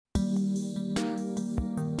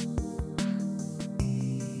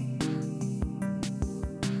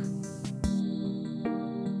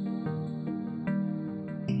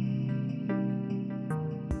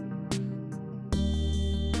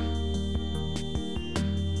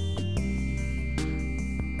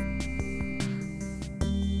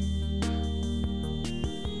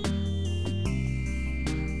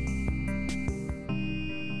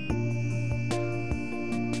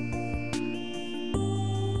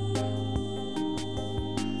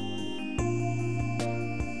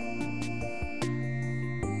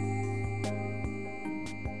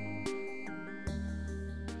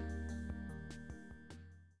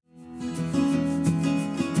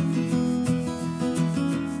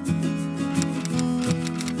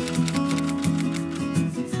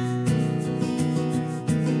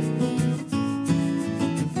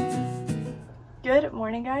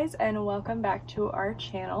morning guys, and welcome back to our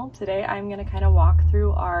channel. Today I'm going to kind of walk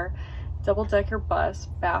through our double-decker bus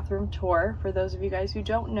bathroom tour. For those of you guys who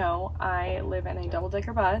don't know, I live in a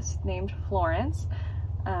double-decker bus named Florence.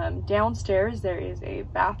 Downstairs there is a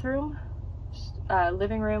bathroom,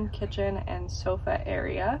 living room, kitchen, and sofa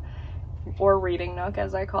area, or reading nook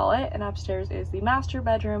as I call it, and upstairs is the master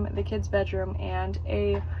bedroom, the kids bedroom, and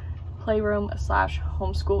a playroom slash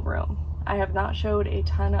homeschool room. I have not showed a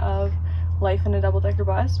ton of life in a double-decker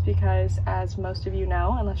bus because, as most of you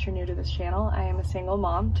know, unless you're new to this channel, I am a single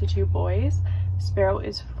mom to 2 boys. Sparrow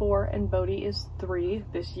is 4 and Bohdi is 3.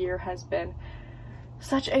 This year has been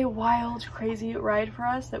such a wild, crazy ride for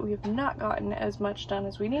us that we have not gotten as much done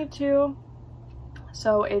as we need to,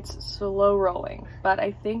 so it's slow rolling. But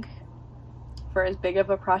I think for as big of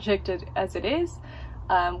a project as it is,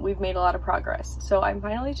 we've made a lot of progress. So I'm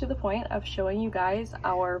finally to the point of showing you guys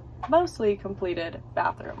our mostly completed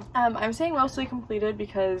bathroom. I'm saying mostly completed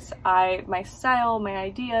because my style, my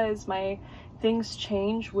ideas, my things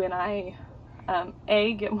change when I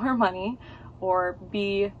A, get more money, or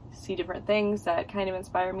B, see different things that kind of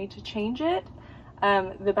inspire me to change it.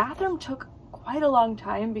 The bathroom took quite a long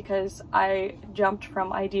time because I jumped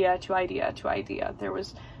from idea to idea to idea. There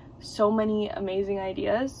was so many amazing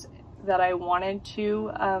ideas that I wanted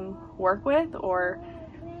to work with or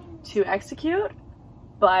to execute,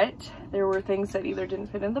 but there were things that either didn't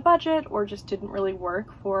fit in the budget or just didn't really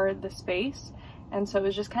work for the space, and so it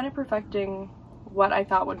was just kind of perfecting what I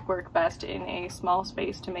thought would work best in a small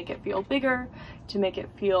space to make it feel bigger, to make it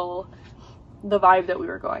feel the vibe that we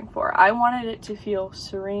were going for. I wanted it to feel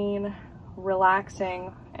serene,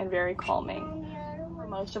 relaxing, and very calming.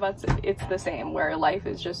 Most of us, it's the same, where life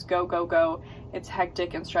is just go, go, go. It's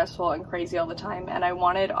hectic and stressful and crazy all the time, and I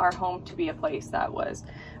wanted our home to be a place that was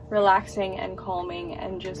relaxing and calming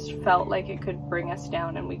and just felt like it could bring us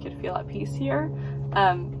down and we could feel at peace here.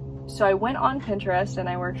 So I went on Pinterest and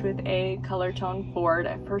I worked with a color tone board.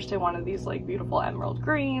 At first I wanted these like beautiful emerald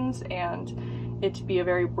greens and it to be a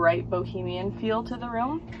very bright bohemian feel to the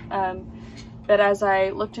room. But as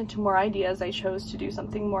I looked into more ideas, I chose to do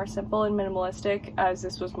something more simple and minimalistic, as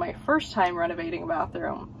this was my first time renovating a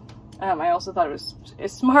bathroom. I also thought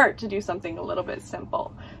it's smart to do something a little bit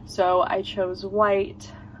simple. So I chose white,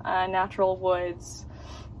 natural woods,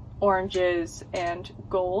 oranges, and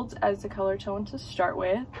gold as the color tone to start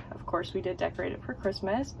with. Of course, we did decorate it for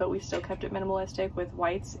Christmas, but we still kept it minimalistic with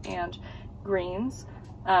whites and greens.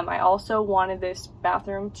 I also wanted this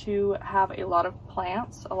bathroom to have a lot of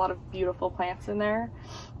plants, a lot of beautiful plants in there.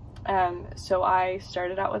 So I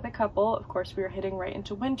started out with a couple. Of course, we were hitting right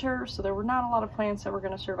into winter, so there were not a lot of plants that were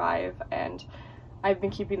going to survive, and I've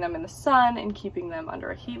been keeping them in the sun and keeping them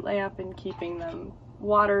under a heat lamp and keeping them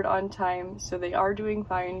watered on time, so they are doing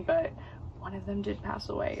fine, but one of them did pass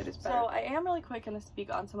away. It is better. So I am really quick going to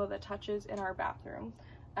speak on some of the touches in our bathroom.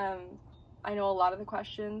 I know a lot of the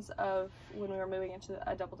questions of when we were moving into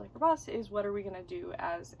a double-decker bus is what are we going to do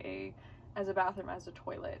as a bathroom, as a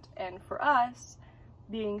toilet. And for us,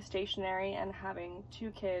 being stationary and having 2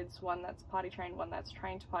 kids, one that's potty trained, one that's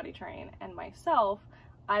trying to potty train, and myself,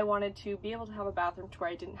 I wanted to be able to have a bathroom to where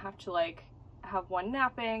I didn't have to like have one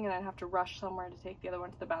napping and then have to rush somewhere to take the other one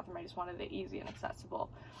to the bathroom. I just wanted it easy and accessible.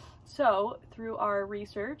 So through our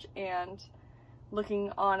research and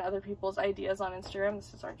looking on other people's ideas on Instagram,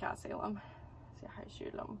 this is our cat Salem. Say hi,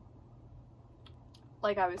 Salem.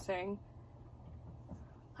 Like I was saying,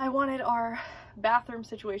 I wanted our bathroom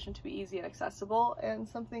situation to be easy and accessible and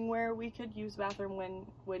something where we could use the bathroom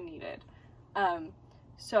when needed.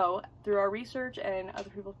 So through our research and other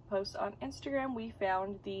people's posts on Instagram, we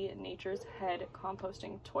found the Nature's Head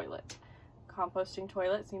composting toilet. Composting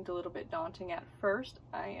toilet seemed a little bit daunting at first.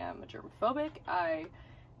 I am a germophobic.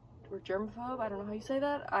 Or germaphobe, I don't know how you say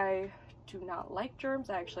that. I do not like germs.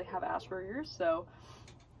 I actually have Asperger's, so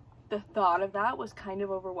the thought of that was kind of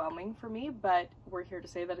overwhelming for me, but we're here to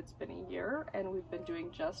say that it's been a year and we've been doing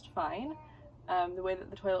just fine. The way that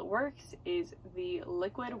the toilet works is the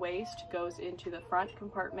liquid waste goes into the front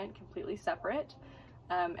compartment completely separate.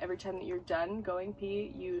 Every time that you're done going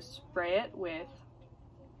pee, you spray it with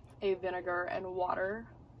a vinegar and water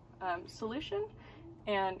solution,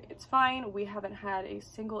 and it's fine. We haven't had a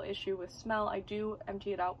single issue with smell. I do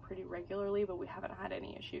empty it out pretty regularly, but we haven't had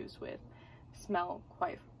any issues with smell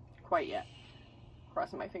quite yet.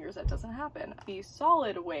 Crossing my fingers that doesn't happen. The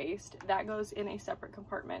solid waste, that goes in a separate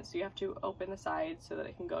compartment, so you have to open the sides so that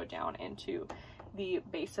it can go down into the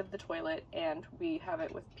base of the toilet, and we have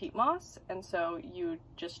it with peat moss, and so you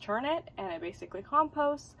just turn it and it basically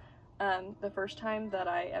composts. The first time that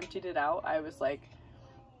I emptied it out, I was like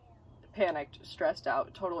panicked, stressed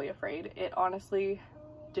out, totally afraid. It honestly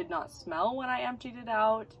did not smell when I emptied it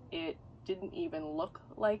out. It didn't even look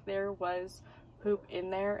like there was poop in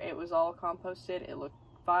there. It was all composted. It looked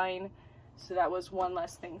fine. So that was one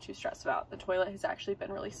less thing to stress about. The toilet has actually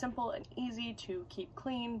been really simple and easy to keep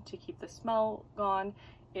clean, to keep the smell gone.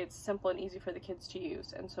 It's simple and easy for the kids to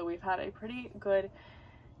use. And so we've had a pretty good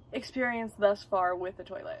experience thus far with the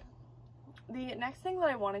toilet. The next thing that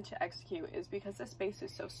I wanted to execute is, because the space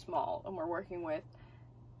is so small and we're working with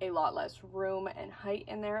a lot less room and height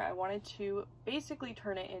in there, I wanted to basically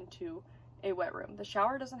turn it into a wet room. The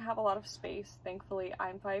shower doesn't have a lot of space. Thankfully,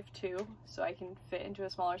 I'm 5'2", so I can fit into a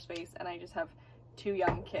smaller space, and I just have 2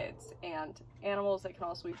 young kids and animals that can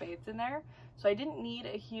also be bathed in there. So I didn't need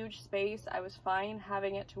a huge space. I was fine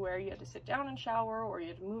having it to where you had to sit down and shower or you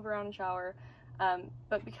had to move around and shower.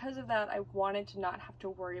 But because of that, I wanted to not have to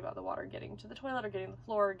worry about the water getting to the toilet or getting to the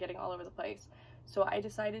floor or getting all over the place. So I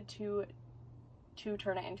decided to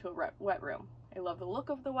turn it into a wet room. I love the look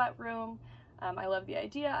of the wet room. I love the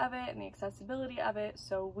idea of it and the accessibility of it,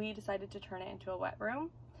 so we decided to turn it into a wet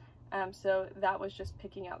room. So that was just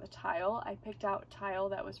picking out the tile. I picked out tile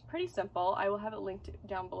that was pretty simple. I will have it linked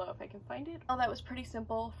down below if I can find it. Oh, that was pretty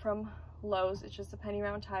simple from Lowe's. It's just a penny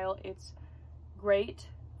round tile. It's great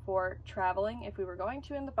for traveling if we were going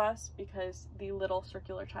to in the bus, because the little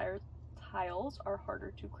circular tiles are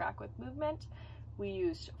harder to crack with movement. We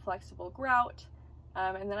used flexible grout.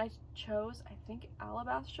 And then I chose, I think,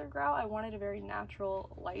 alabaster grout. I wanted a very natural,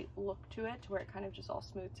 light look to it, to where it kind of just all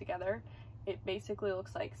smoothed together. It basically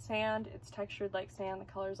looks like sand. It's textured like sand. The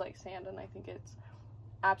color's like sand, and I think it's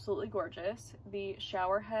absolutely gorgeous. The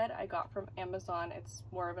shower head I got from Amazon. It's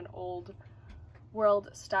more of an old world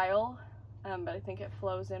style, but I think it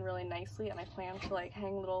flows in really nicely, and I plan to like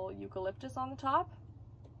hang little eucalyptus on the top.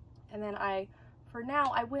 And then for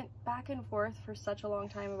now, I went back and forth for such a long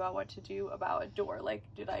time about what to do about a door. Like,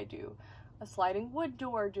 did I do a sliding wood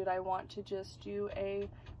door? Did I want to just do a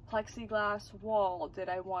plexiglass wall? Did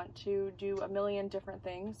I want to do a million different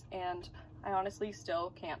things? And I honestly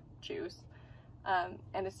still can't choose.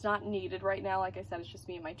 And it's not needed right now. Like I said, it's just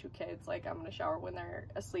me and my 2 kids. Like, I'm gonna shower when they're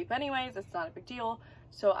asleep anyways. It's not a big deal.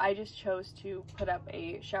 So I just chose to put up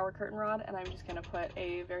a shower curtain rod, and I'm just gonna put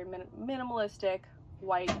a very minimalistic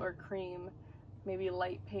white or cream, maybe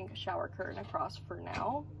light pink shower curtain across for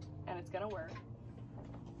now, and it's gonna work.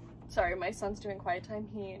 Sorry, my son's doing quiet time.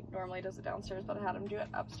 He normally does it downstairs, but I had him do it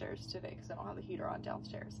upstairs today because I don't have the heater on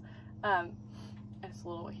downstairs. It's a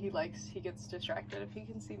little, he gets distracted if he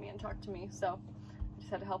can see me and talk to me, so I just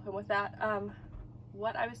had to help him with that.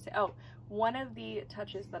 What I was saying, oh, one of the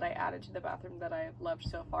touches that I added to the bathroom that I've loved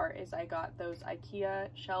so far is I got those IKEA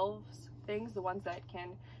shelves things, the ones that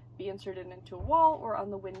can be inserted into a wall or on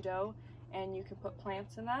the window, and you can put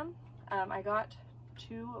plants in them. I got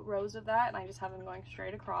 2 rows of that, and I just have them going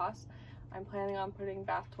straight across. I'm planning on putting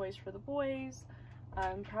bath toys for the boys,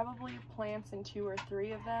 probably plants in 2 or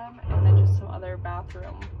 3 of them, and then just some other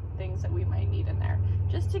bathroom things that we might need in there,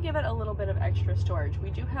 just to give it a little bit of extra storage.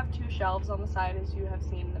 We do have 2 shelves on the side, as you have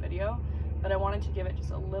seen in the video, but I wanted to give it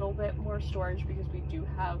just a little bit more storage because we do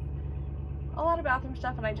have a lot of bathroom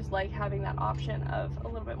stuff, and I just like having that option of a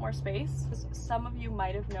little bit more space. Some of you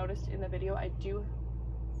might have noticed in the video, I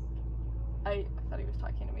thought he was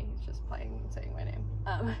talking to me. He's just playing and saying my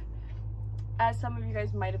name. As some of you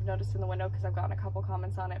guys might have noticed in the window, because I've gotten a couple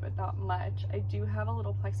comments on it, but not much, I do have a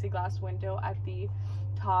little plexiglass window at the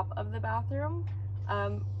top of the bathroom.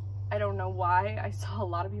 I don't know why. I saw a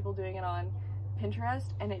lot of people doing it on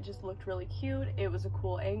Pinterest, and it just looked really cute. It was a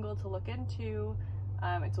cool angle to look into.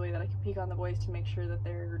 It's a way that I can peek on the boys to make sure that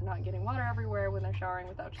they're not getting water everywhere when they're showering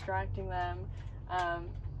without distracting them.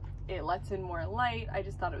 It lets in more light. I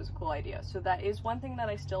just thought it was a cool idea. So that is one thing that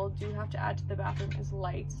I still do have to add to the bathroom, is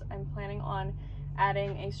lights. I'm planning on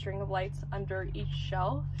adding a string of lights under each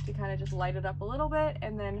shelf to kind of just light it up a little bit,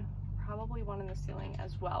 and then probably one in the ceiling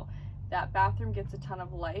as well. That bathroom gets a ton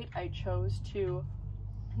of light. I chose to,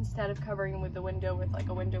 instead of covering with the window with like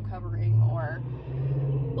a window covering or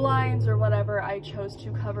blinds or whatever, I chose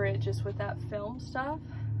to cover it just with that film stuff,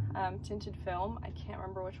 tinted film. I can't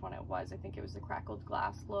remember which one it was. I think it was the crackled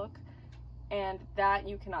glass look, and that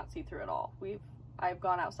you cannot see through at all. I've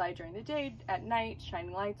gone outside during the day, at night,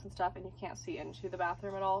 shining lights and stuff, and you can't see into the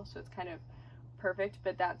bathroom at all, so it's kind of perfect,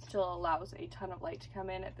 but that still allows a ton of light to come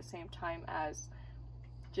in at the same time as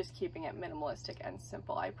just keeping it minimalistic and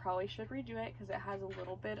simple. I probably should redo it because it has a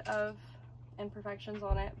little bit of imperfections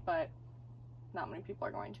on it, but not many people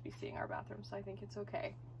are going to be seeing our bathroom, so I think it's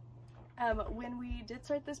okay. When we did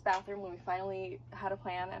start this bathroom, when we finally had a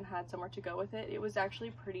plan and had somewhere to go with it, it was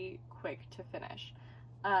actually pretty quick to finish.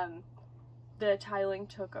 The tiling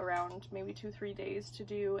took around maybe 2-3 days to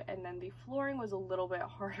do, and then the flooring was a little bit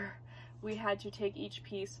harder. We had to take each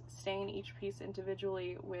piece, stain each piece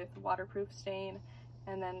individually with waterproof stain,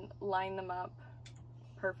 and then line them up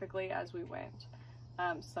perfectly as we went.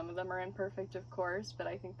 Some of them are imperfect, of course, but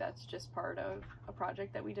I think that's just part of a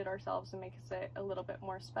project that we did ourselves and makes it a little bit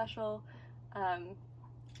more special.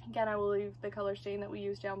 Again, I will leave the color stain that we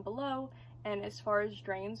use down below. And as far as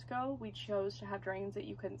drains go, we chose to have drains that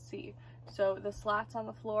you couldn't see. So the slats on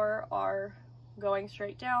the floor are going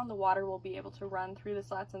straight down. The water will be able to run through the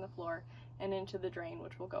slats on the floor and into the drain,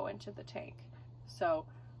 which will go into the tank. So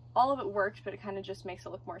all of it works, but it kind of just makes it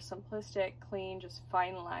look more simplistic, clean, just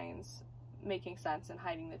fine lines, making sense and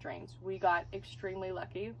hiding the drains. We got extremely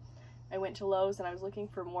lucky. I went to Lowe's and I was looking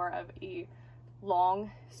for more of a long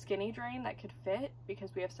skinny drain that could fit,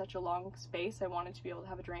 because we have such a long space. I wanted to be able to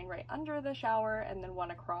have a drain right under the shower and then one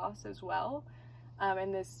across as well.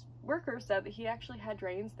 And this worker said that he actually had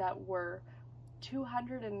drains that were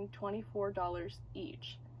 $224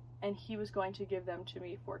 each, and he was going to give them to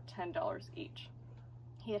me for $10 each.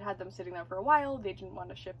 He had them sitting there for a while. They didn't want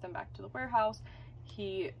to ship them back to the warehouse.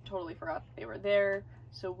 He totally forgot they were there,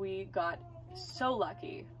 so we got so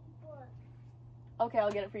lucky. Okay,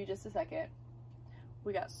 I'll get it for you just a second.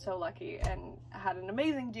 We got so lucky and had an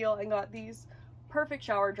amazing deal and got these perfect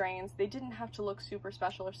shower drains. They didn't have to look super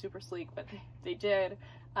special or super sleek, but they did,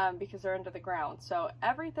 because they're under the ground. So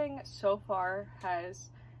everything so far has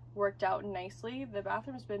worked out nicely. The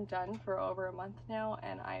bathroom's been done for over a month now,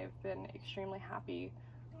 and I've been extremely happy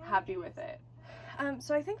with it.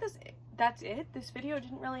 So I think that's it. This video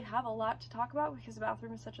didn't really have a lot to talk about because the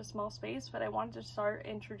bathroom is such a small space, but I wanted to start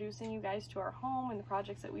introducing you guys to our home and the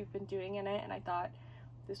projects that we've been doing in it, and I thought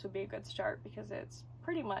this would be a good start because it's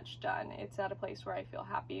pretty much done. It's at a place where I feel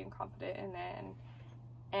happy and confident in it,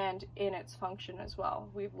 and in its function as well.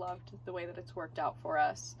 We've loved the way that it's worked out for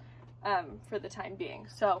us for the time being.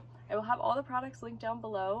 So I will have all the products linked down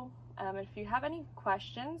below. If you have any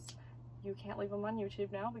questions, you can't leave them on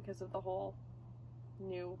YouTube now because of the whole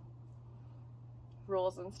new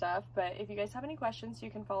rules and stuff, but if you guys have any questions, you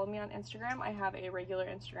can follow me on Instagram. I have a regular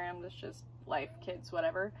Instagram that's just life, kids,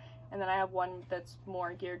 whatever, and then I have one that's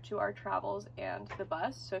more geared to our travels and the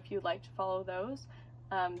bus. So if you'd like to follow those,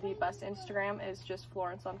 the bus Instagram is just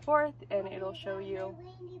Florence on 4th, and it'll show you,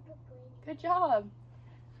 good job,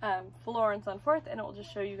 Florence on 4th, and it will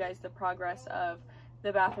just show you guys the progress of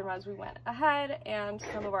the bathroom as we went ahead and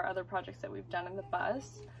some of our other projects that we've done in the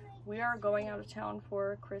bus. We are going out of town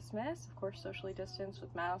for Christmas, of course socially distanced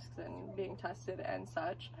with masks and being tested and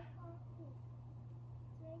such.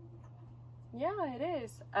 Yeah, it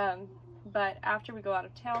is. But after we go out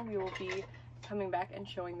of town, we will be coming back and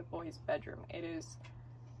showing the boys' bedroom. It is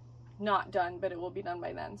not done, but it will be done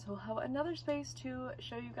by then. So we'll have another space to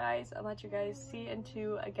show you guys and let you guys see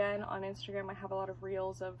into. Again, on Instagram, I have a lot of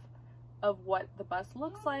reels of what the bus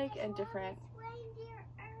looks like and different.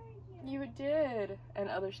 You did, and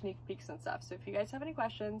other sneak peeks and stuff. So if you guys have any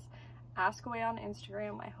questions, ask away on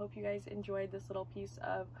Instagram. I hope you guys enjoyed this little piece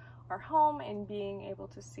of our home and being able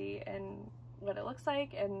to see and what it looks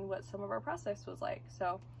like and what some of our process was like.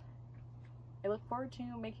 So I look forward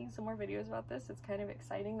to making some more videos about this. It's kind of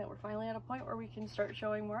exciting that we're finally at a point where we can start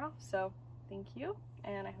showing more off. So thank you,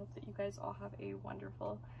 and I hope that you guys all have a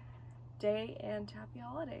wonderful day and happy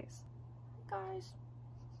holidays. Guys,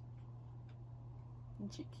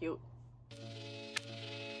 cute.